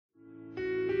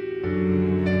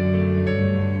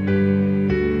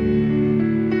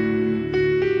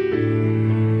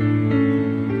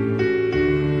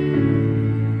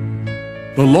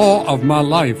law of my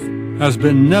life has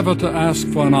been never to ask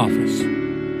for an office.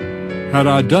 Had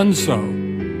I done so,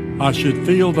 I should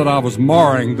feel that I was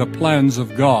marring the plans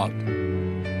of God.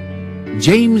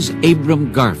 James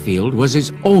Abram Garfield was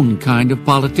his own kind of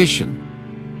politician.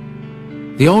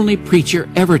 The only preacher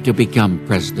ever to become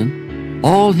president,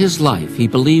 all his life he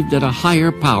believed that a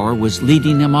higher power was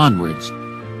leading him onwards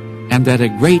and that a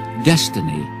great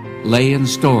destiny lay in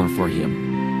store for him.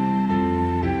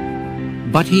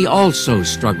 But he also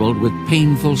struggled with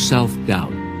painful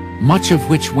self-doubt, much of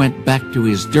which went back to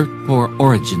his dirt-poor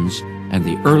origins and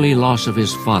the early loss of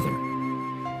his father.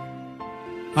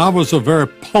 I was a very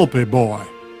pulpy boy.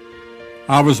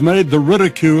 I was made the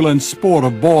ridicule and sport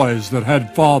of boys that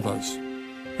had fathers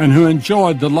and who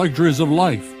enjoyed the luxuries of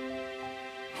life.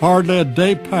 Hardly a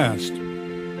day passed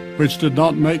which did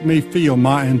not make me feel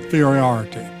my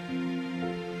inferiority.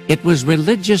 It was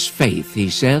religious faith, he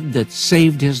said, that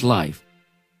saved his life.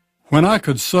 When I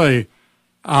could say,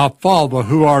 "Our Father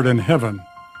who art in heaven,"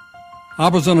 I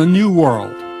was in a new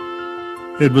world.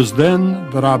 It was then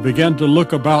that I began to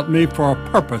look about me for a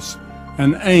purpose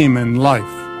and aim in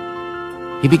life.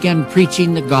 He began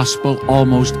preaching the gospel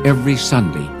almost every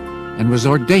Sunday and was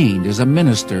ordained as a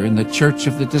minister in the Church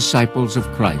of the Disciples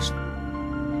of Christ.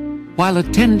 While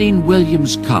attending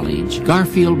Williams College,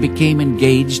 Garfield became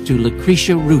engaged to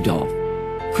Lucretia Rudolph,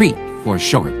 Crete for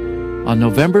short. On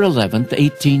November 11,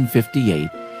 1858,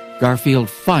 Garfield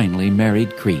finally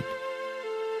married Crete.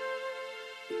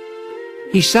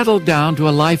 He settled down to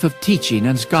a life of teaching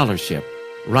and scholarship,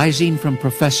 rising from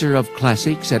professor of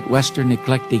classics at Western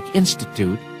Eclectic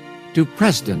Institute to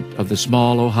president of the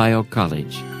small Ohio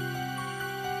college.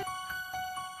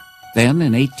 Then,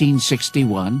 in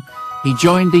 1861, he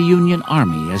joined the Union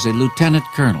Army as a lieutenant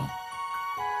colonel.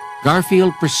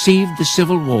 Garfield perceived the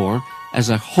Civil War as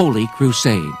a holy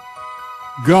crusade.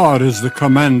 God is the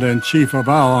commander-in-chief of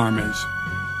our armies,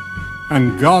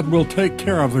 and God will take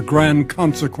care of the grand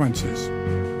consequences.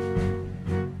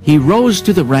 He rose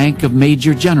to the rank of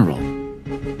Major General.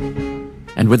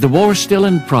 And with the war still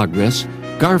in progress,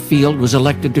 Garfield was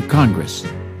elected to Congress.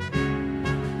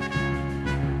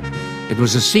 It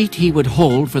was a seat he would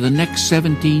hold for the next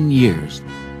 17 years.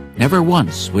 Never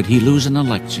once would he lose an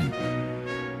election.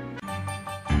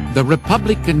 The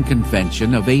Republican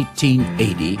Convention of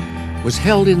 1880 was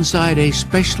held inside a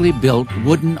specially built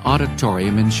wooden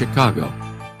auditorium in Chicago.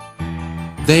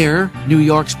 There, New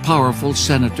York's powerful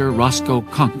Senator Roscoe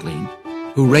Conkling,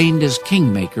 who reigned as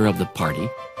kingmaker of the party,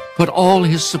 put all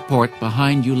his support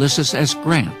behind Ulysses S.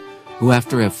 Grant, who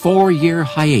after a 4-year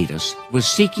hiatus was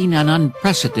seeking an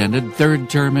unprecedented third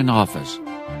term in office.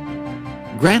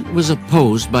 Grant was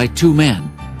opposed by two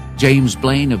men, James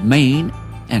Blaine of Maine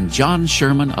and John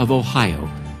Sherman of Ohio,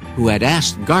 who had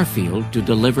asked Garfield to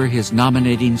deliver his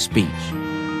nominating speech.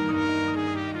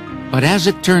 But as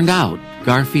it turned out,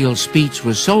 Garfield's speech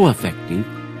was so effective,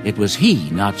 it was he,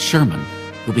 not Sherman,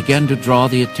 who began to draw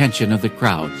the attention of the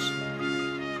crowds.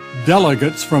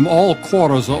 Delegates from all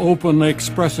quarters are openly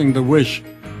expressing the wish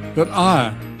that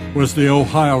I was the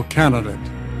Ohio candidate.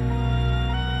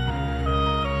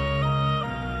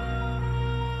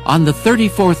 On the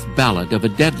 34th ballot of a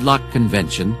deadlocked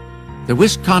convention, the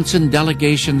Wisconsin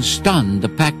delegation stunned the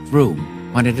packed room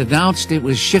when it announced it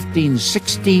was shifting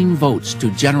 16 votes to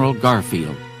General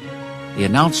Garfield. The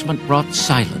announcement brought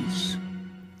silence,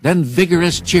 then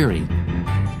vigorous cheering.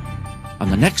 On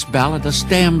the next ballot, a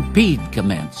stampede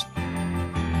commenced.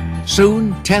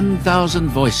 Soon, 10,000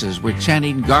 voices were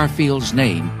chanting Garfield's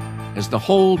name as the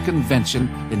whole convention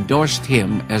endorsed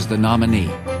him as the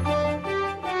nominee.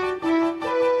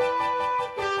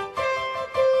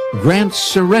 Grant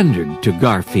surrendered to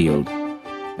Garfield,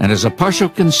 and as a partial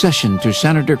concession to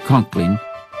Senator Conkling,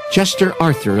 Chester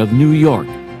Arthur of New York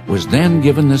was then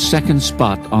given the second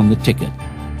spot on the ticket.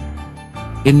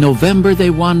 In November, they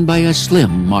won by a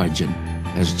slim margin,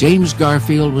 as James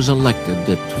Garfield was elected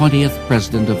the 20th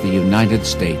President of the United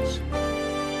States.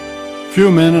 Few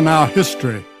men in our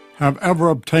history have ever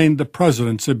obtained the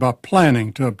presidency by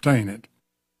planning to obtain it.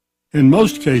 In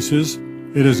most cases,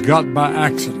 it is got by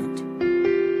accident.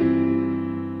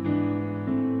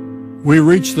 We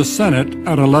reached the Senate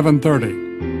at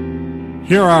 11:30.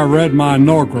 Here I read my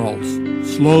inaugurals,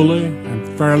 slowly and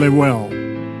fairly well,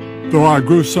 though I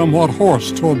grew somewhat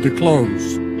hoarse toward the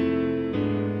close.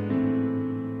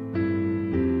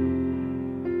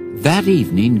 That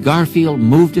evening, Garfield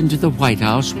moved into the White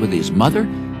House with his mother,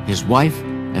 his wife,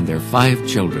 and their 5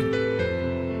 children.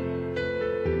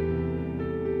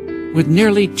 With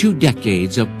nearly 2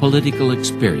 decades of political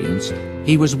experience,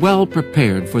 he was well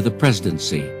prepared for the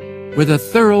presidency, with a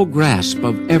thorough grasp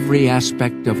of every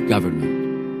aspect of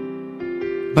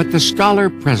government. But the scholar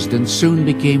president soon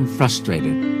became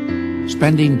frustrated,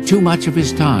 spending too much of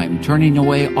his time turning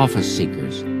away office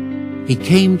seekers. He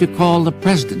came to call the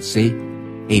presidency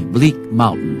a bleak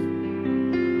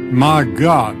mountain. My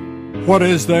God, what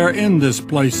is there in this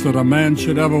place that a man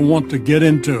should ever want to get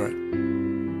into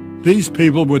it? These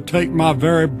people would take my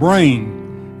very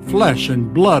brain, flesh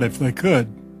and blood if they could.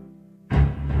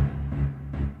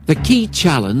 The key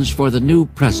challenge for the new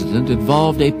president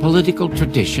involved a political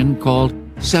tradition called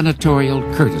senatorial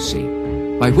courtesy,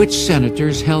 by which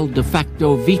senators held de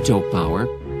facto veto power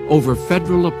over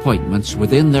federal appointments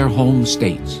within their home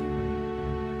states.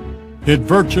 It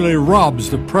virtually robs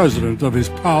the president of his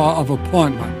power of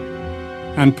appointment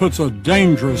and puts a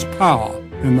dangerous power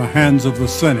in the hands of the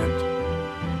Senate.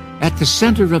 At the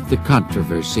center of the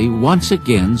controversy once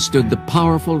again stood the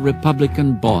powerful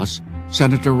Republican boss,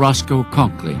 Senator Roscoe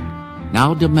Conkling,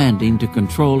 now demanding to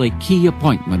control a key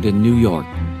appointment in New York.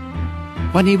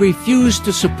 When he refused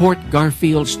to support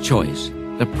Garfield's choice,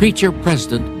 the preacher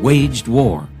president waged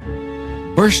war,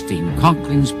 bursting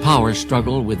Conkling's power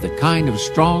struggle with the kind of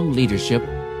strong leadership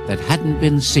that hadn't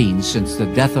been seen since the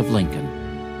death of Lincoln.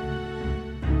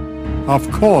 Of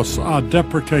course, I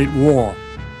deprecate war,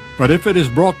 but if it is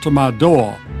brought to my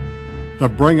door, the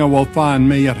bringer will find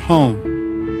me at home.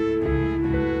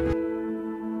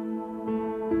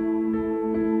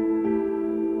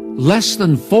 Less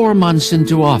than 4 months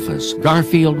into office,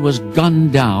 Garfield was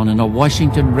gunned down in a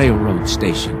Washington railroad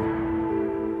station.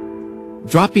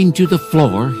 Dropping to the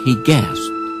floor, he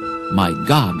gasped, "My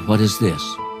God, what is this?"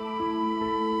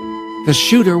 The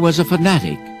shooter was a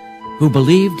fanatic who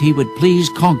believed he would please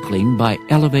Conkling by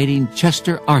elevating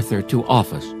Chester Arthur to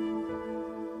office.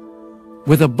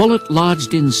 With a bullet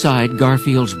lodged inside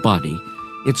Garfield's body,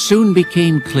 it soon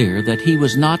became clear that he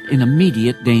was not in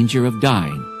immediate danger of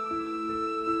dying.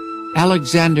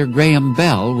 Alexander Graham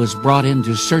Bell was brought in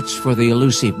to search for the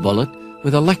elusive bullet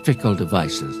with electrical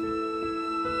devices.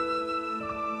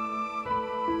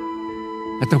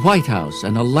 At the White House,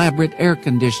 an elaborate air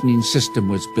conditioning system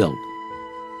was built.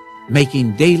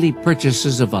 Making daily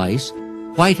purchases of ice,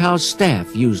 White House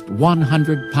staff used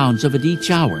 100 pounds of it each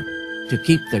hour to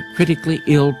keep the critically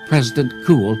ill president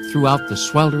cool throughout the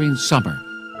sweltering summer,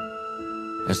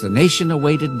 as the nation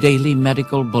awaited daily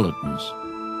medical bulletins.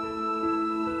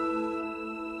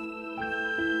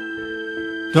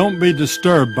 Don't be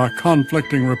disturbed by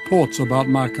conflicting reports about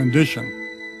my condition.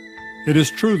 It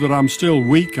is true that I'm still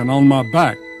weak and on my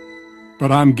back,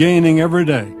 but I'm gaining every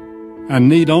day and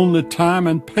need only time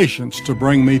and patience to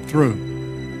bring me through.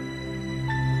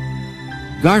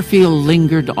 Garfield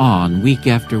lingered on week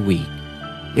after week.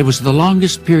 It was the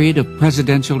longest period of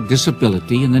presidential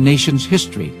disability in the nation's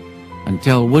history,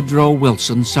 until Woodrow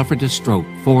Wilson suffered a stroke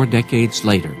 4 decades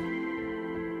later.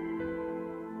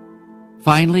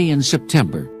 Finally, in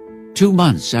September, 2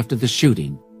 months after the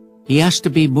shooting, he asked to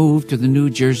be moved to the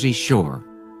New Jersey shore.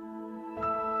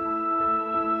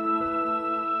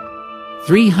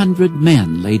 300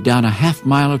 men laid down a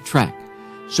half-mile of track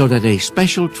so that a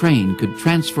special train could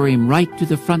transfer him right to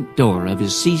the front door of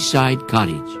his seaside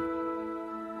cottage.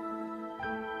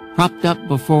 Propped up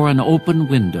before an open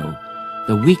window,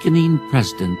 the weakening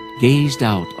president gazed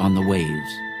out on the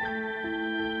waves.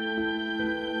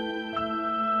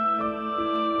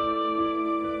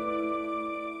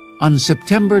 On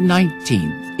September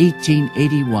 19,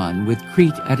 1881, with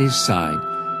Crete at his side,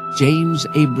 James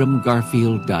Abram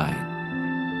Garfield died.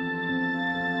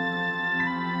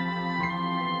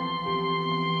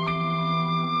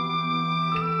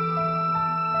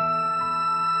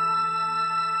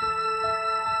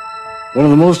 One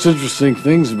of the most interesting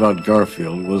things about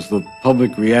Garfield was the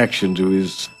public reaction to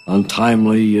his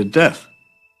untimely death.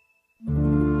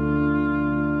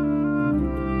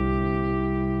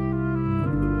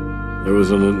 There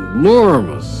was an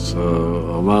enormous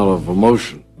amount of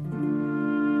emotion,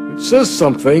 which says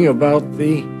something about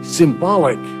the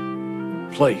symbolic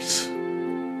place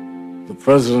the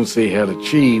presidency had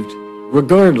achieved,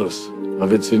 regardless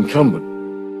of its incumbent.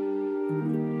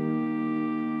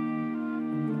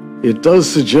 It does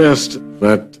suggest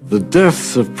that the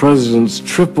deaths of presidents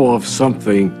trip off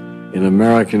something in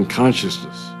American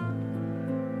consciousness.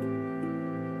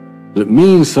 It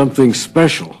means something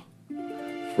special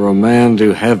for a man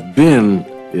to have been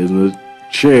in the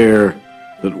chair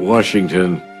that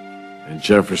Washington and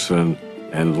Jefferson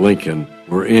and Lincoln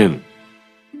were in.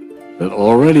 That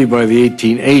already by the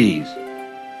 1880s,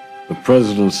 the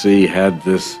presidency had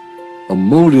this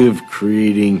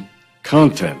emotive-creating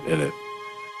content in it.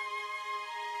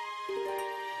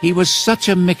 He was such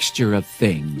a mixture of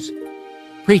things: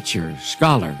 preacher,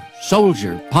 scholar,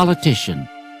 soldier, politician,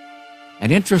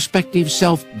 an introspective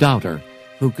self-doubter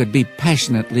who could be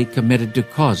passionately committed to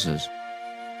causes,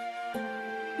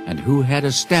 and who had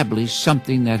established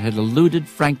something that had eluded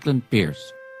Franklin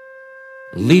Pierce: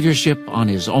 leadership on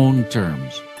his own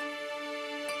terms.